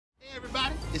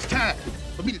everybody, it's time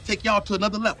for me to take y'all to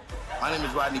another level. My name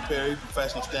is Rodney,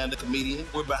 professional stand-up comedian.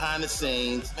 We're behind the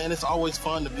scenes, and it's always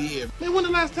fun to be here. Man, when the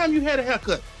last time you had a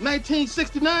haircut?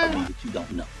 1969? That you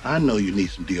don't know. I know you need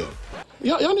some deodorant.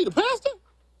 Y'all need a pastor?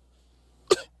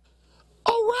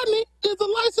 Oh, Rodney is a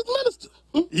licensed minister.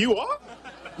 You are?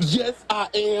 Yes, I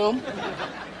am.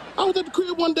 I was at the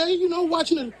crib one day,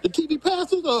 watching the TV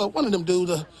pastors, one of them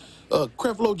dudes,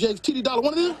 Creflo Jakes, TD Dollar,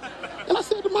 one of them. And I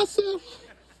said to myself,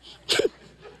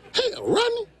 hell,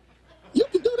 Rodney, you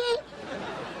can do that?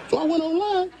 So I went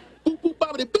online, boop, boop,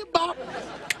 boppity, bip, bop,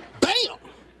 bam,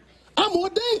 I'm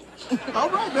ordained. All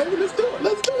right, baby, let's do it.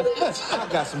 Let's do this. I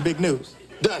got some big news.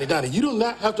 Donnie, you do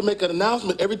not have to make an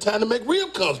announcement every time the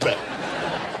McRib comes back.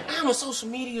 I'm a social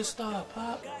media star,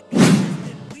 Pop.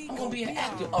 I'm gonna be an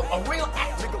actor, a real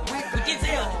actor. With this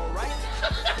ill.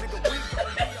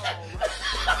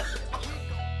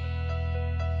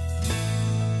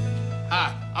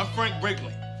 Hi, I'm Frank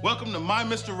Brinkley. Welcome to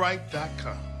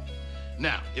MyMrRight.com.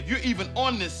 Now, if you're even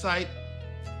on this site,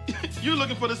 you're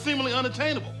looking for the seemingly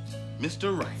unattainable,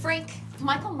 Mr. Right. Frank,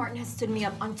 Michael Martin has stood me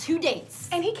up on 2 dates.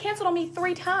 And he canceled on me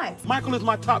 3 times. Michael is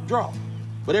my top draw.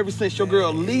 But ever since your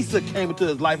girl Lisa came into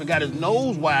his life and got his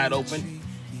nose wide open,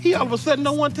 he all of a sudden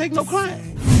don't want to take no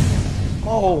client.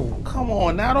 Oh, come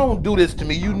on, now don't do this to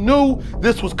me. You knew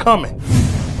this was coming.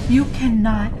 You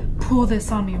cannot pull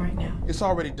this on me right now. It's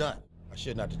already done. I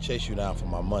shouldn't have to chase you down for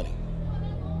my money.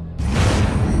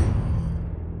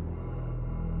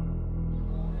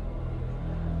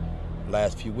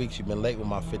 Last few weeks, you've been late with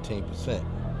my 15%.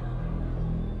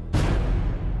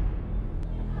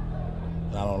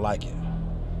 And I don't like it.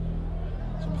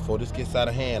 So before this gets out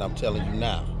of hand, I'm telling you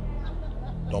now,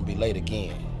 don't be late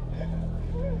again.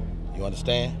 You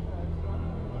understand?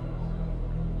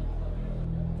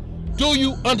 Do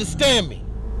you understand me?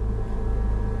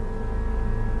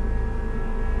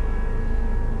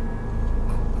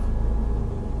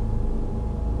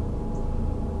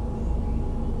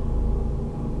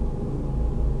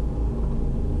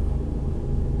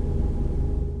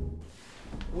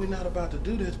 We're not about to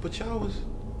do this, but y'all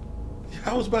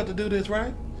was about to do this,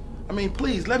 right? I mean,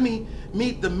 please, let me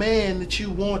meet the man that you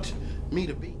want me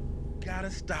to be.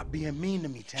 Gotta stop being mean to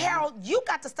me, Tammy. Harold, you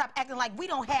got to stop acting like we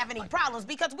don't have any problems,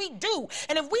 because we do.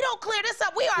 And if we don't clear this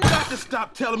up, we are... You got to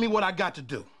stop telling me what I got to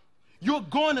do. You're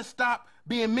going to stop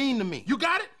being mean to me. You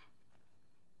got it?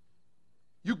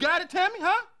 You got it, Tammy,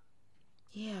 huh?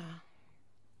 Yeah.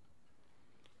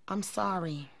 I'm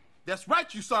sorry. That's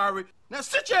right, you sorry. Now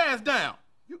sit your ass down.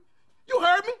 You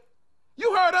heard me?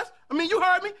 You heard us. You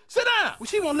heard me. Sit down. Well,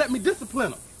 she won't let me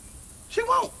discipline her. She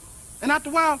won't. And after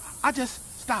a while, I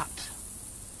just stopped.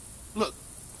 Look,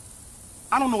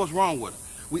 I don't know what's wrong with her.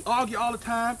 We argue all the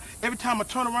time. Every time I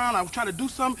turn around, I was trying to do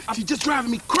something. She's just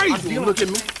driving me crazy. Look at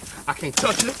me. I can't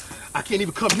touch her. I can't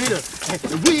even come near her.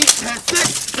 And we had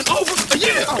sex in over a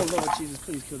year. Oh, Lord Jesus,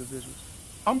 please kill the visuals.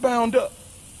 I'm bound up.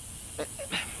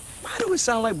 Why do it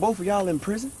sound like both of y'all in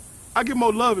prison? I get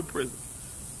more love in prison.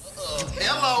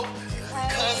 Hello,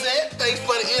 cousin. Thanks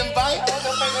for the invite. I'll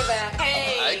go bring her back.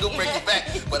 I ain't gonna bring you back,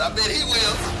 but I bet he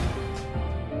will.